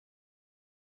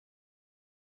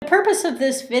The purpose of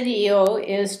this video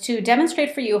is to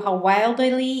demonstrate for you how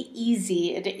wildly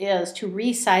easy it is to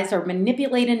resize or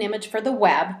manipulate an image for the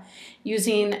web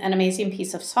using an amazing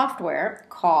piece of software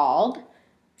called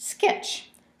Skitch.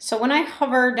 So when I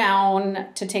hover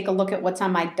down to take a look at what's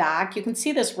on my dock, you can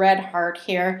see this red heart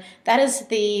here. That is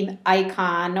the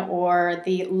icon or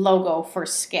the logo for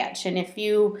Skitch. And if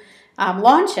you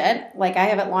launch it, like I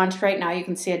have it launched right now, you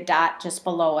can see a dot just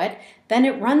below it, then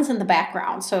it runs in the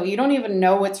background. So you don't even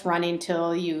know it's running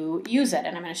till you use it.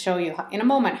 And I'm going to show you in a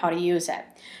moment how to use it.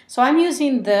 So I'm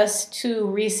using this to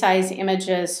resize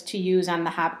images to use on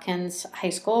the Hopkins High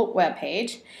School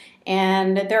webpage.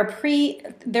 And there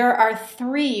are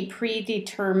three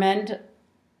predetermined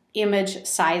image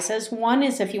sizes. One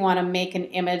is if you want to make an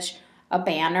image a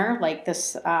banner, like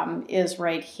this is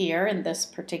right here in this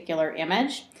particular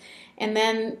image. And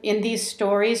then in these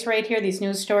stories right here, these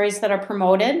news stories that are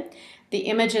promoted, the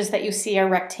images that you see are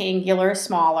rectangular,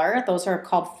 smaller. Those are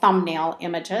called thumbnail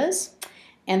images.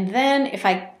 And then if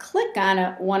I click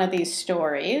on one of these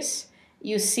stories,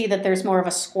 you see that there's more of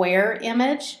a square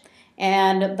image.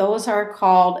 And those are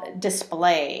called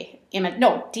detail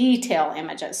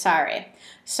images, sorry.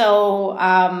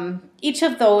 So each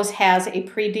of those has a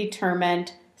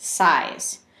predetermined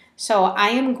size. So I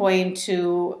am going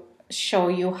to show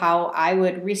you how I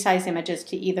would resize images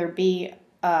to either be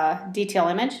a detail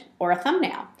image or a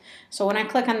thumbnail. So when I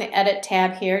click on the Edit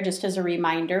tab here, just as a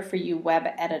reminder for you web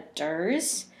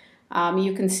editors,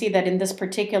 you can see that in this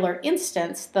particular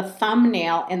instance, the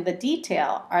thumbnail and the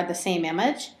detail are the same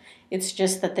image. It's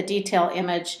just that the detail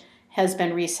image has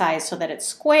been resized so that it's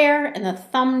square, and the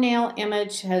thumbnail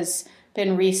image has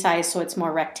been resized so it's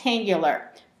more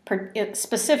rectangular.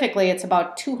 Specifically, it's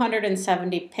about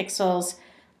 270 pixels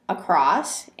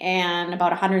across and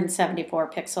about 174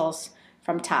 pixels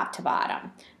from top to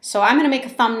bottom. So I'm going to make a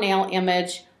thumbnail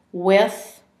image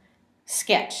with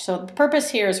Skitch. So the purpose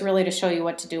here is really to show you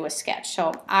what to do with Skitch.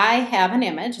 So I have an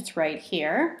image, it's right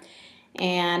here,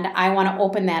 and I want to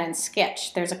open that in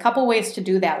Skitch. There's a couple ways to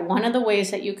do that. One of the ways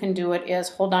that you can do it is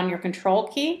hold on your control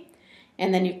key,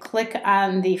 and then you click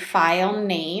on the file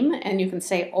name, and you can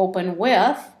say open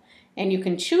with, and you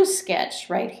can choose Skitch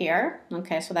right here.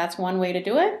 Okay, so that's one way to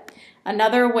do it.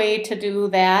 Another way to do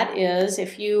that is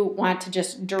if you want to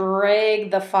just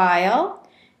drag the file,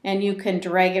 and you can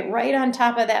drag it right on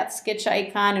top of that Skitch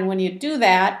icon, and when you do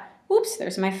that, oops,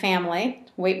 there's my family.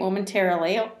 Wait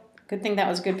momentarily. Oh, good thing that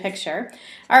was a good picture.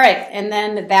 All right, and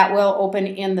then that will open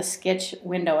in the Skitch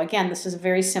window. Again, this is a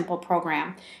very simple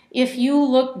program. If you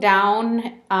look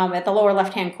down at the lower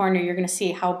left-hand corner, you're going to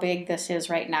see how big this is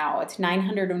right now. It's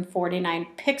 949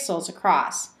 pixels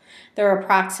across. There are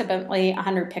approximately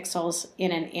 100 pixels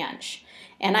in an inch.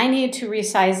 And I need to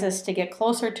resize this to get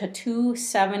closer to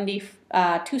 270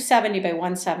 by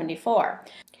 174.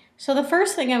 So the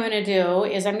first thing I'm going to do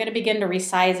is I'm going to begin to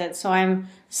resize it so I'm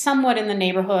somewhat in the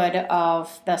neighborhood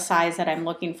of the size that I'm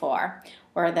looking for,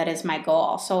 or that is my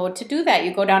goal. So to do that,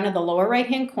 you go down to the lower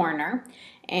right-hand corner,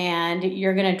 and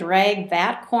you're going to drag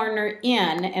that corner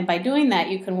in, and by doing that,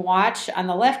 you can watch on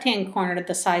the left-hand corner that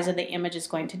the size of the image is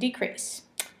going to decrease.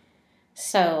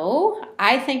 So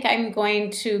I think I'm going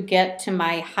to get to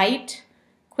my height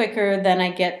quicker than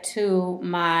I get to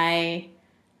my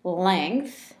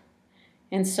length.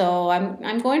 And so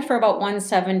I'm going for about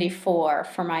 174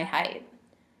 for my height.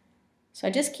 So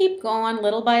I just keep going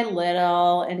little by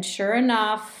little, and sure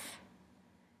enough,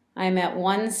 I'm at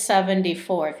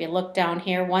 174. If you look down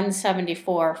here,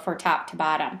 174 for top to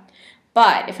bottom.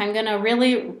 But if I'm going to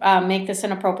really make this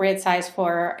an appropriate size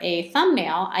for a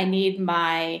thumbnail, I need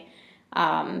my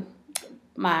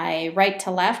right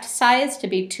to left size to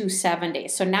be 270.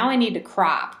 So now I need to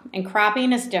crop, and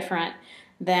cropping is different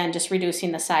than just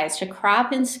reducing the size. To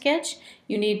crop in Skitch,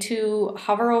 you need to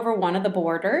hover over one of the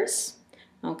borders,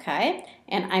 okay?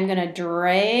 And I'm going to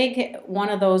drag one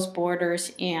of those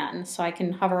borders in so I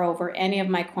can hover over any of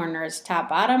my corners, top,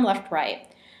 bottom, left, right.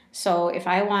 So if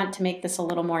I want to make this a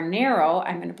little more narrow,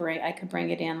 I could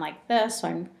bring it in like this. So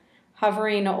I'm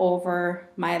hovering over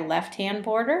my left-hand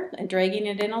border and dragging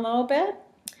it in a little bit.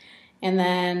 And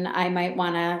then I might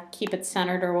want to keep it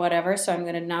centered or whatever, so I'm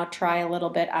going to now try a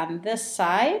little bit on this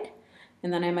side.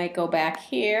 And then I might go back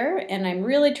here, and I'm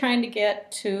really trying to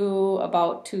get to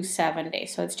about 270.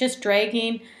 So it's just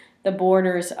dragging the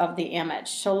borders of the image.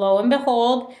 So lo and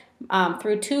behold,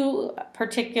 through two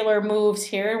particular moves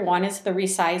here, one is the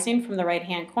resizing from the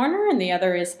right-hand corner, and the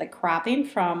other is the cropping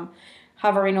from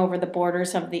hovering over the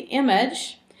borders of the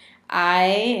image,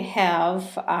 I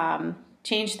have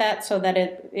changed that so that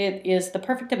it is the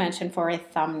perfect dimension for a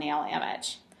thumbnail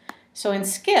image. So in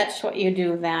Skitch, what you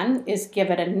do then is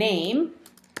give it a name.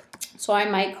 So I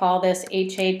might call this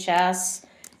HHS,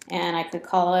 and I could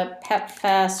call it Pep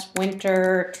Fest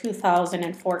Winter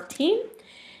 2014.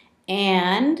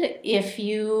 And if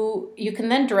you can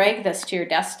then drag this to your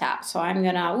desktop. So I'm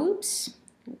gonna, oops,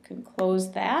 you can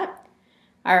close that.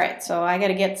 All right, so I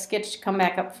gotta get Skitch to come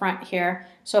back up front here.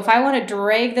 So if I wanna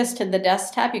drag this to the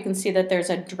desktop, you can see that there's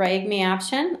a drag me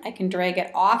option. I can drag it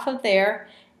off of there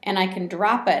and I can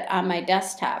drop it on my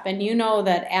desktop. And you know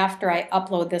that after I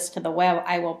upload this to the web,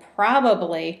 I will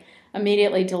probably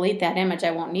immediately delete that image. I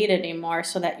won't need it anymore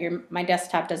so that my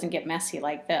desktop doesn't get messy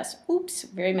like this. Oops,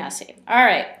 very messy. All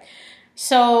right.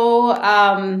 So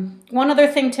one other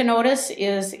thing to notice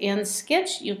is in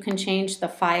Skitch, you can change the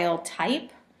file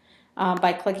type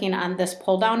by clicking on this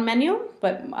pull-down menu.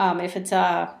 But if it's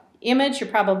a image, you're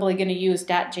probably going to use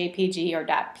 .jpg or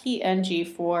 .png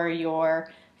for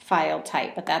your file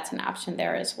type, but that's an option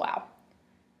there as well.